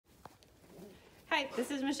Hi,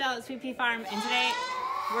 this is Michelle at Sweet Pea Farm, and today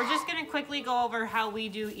we're just going to quickly go over how we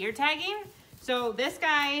do ear tagging. So this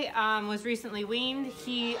guy was recently weaned.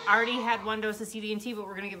 He already had 1 dose of CD&T, but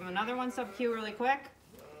we're going to give him another one sub-Q really quick.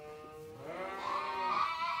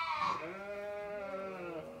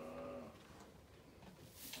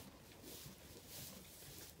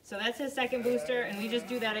 So that's his second booster, and we just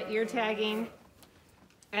do that at ear tagging.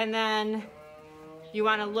 And then you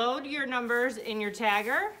want to load your numbers in your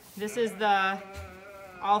tagger. This is the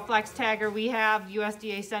All Flex tagger we have.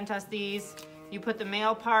 USDA sent us these. You put the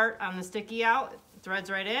male part on the sticky out, it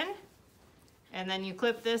threads right in. And then you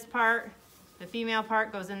clip this part, the female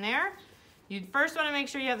part goes in there. You first want to make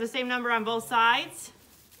sure you have the same number on both sides.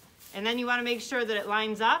 And then you want to make sure that it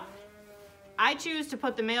lines up. I choose to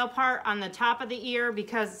put the male part on the top of the ear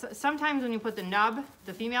because sometimes when you put the nub,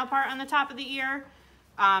 the female part on the top of the ear,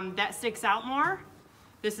 that sticks out more.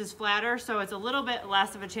 This is flatter, so it's a little bit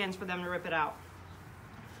less of a chance for them to rip it out.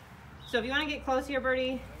 So if you want to get close here,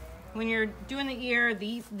 Birdie, when you're doing the ear,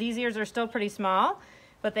 these ears are still pretty small,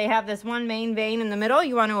 but they have this one main vein in the middle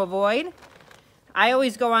you want to avoid. I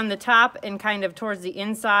always go on the top and kind of towards the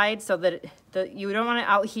inside so that you don't want it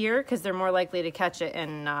out here because they're more likely to catch it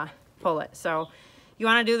and pull it. So you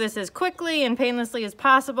want to do this as quickly and painlessly as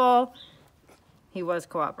possible. He was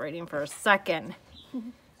cooperating for a second.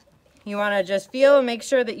 You want to just feel and make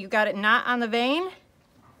sure that you got it not on the vein.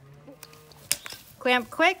 Clamp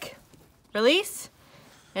quick, release,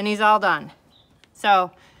 and he's all done. So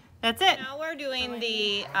that's it. Now we're doing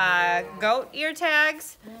the goat ear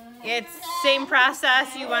tags. It's same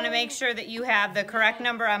process. You want to make sure that you have the correct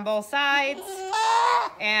number on both sides.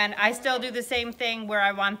 And I still do the same thing where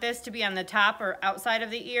I want this to be on the top or outside of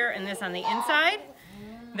the ear and this on the inside.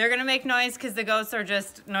 They're gonna make noise because the goats are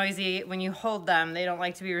just noisy when you hold them. They don't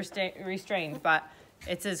like to be restrained, but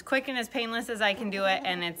it's as quick and as painless as I can do it,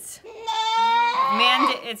 and it's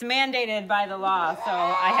mandated by the law, so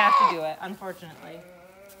I have to do it, unfortunately.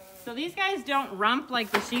 So these guys don't rump like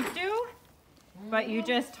the sheep do, but you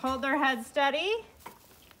just hold their head steady,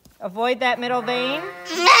 avoid that middle vein,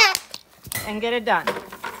 and get it done.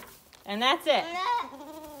 And that's it.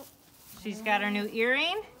 She's got her new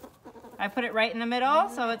earring. I put it right in the middle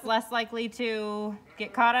so it's less likely to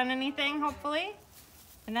get caught on anything, hopefully.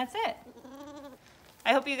 And that's it.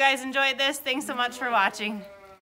 I hope you guys enjoyed this. Thanks so much for watching.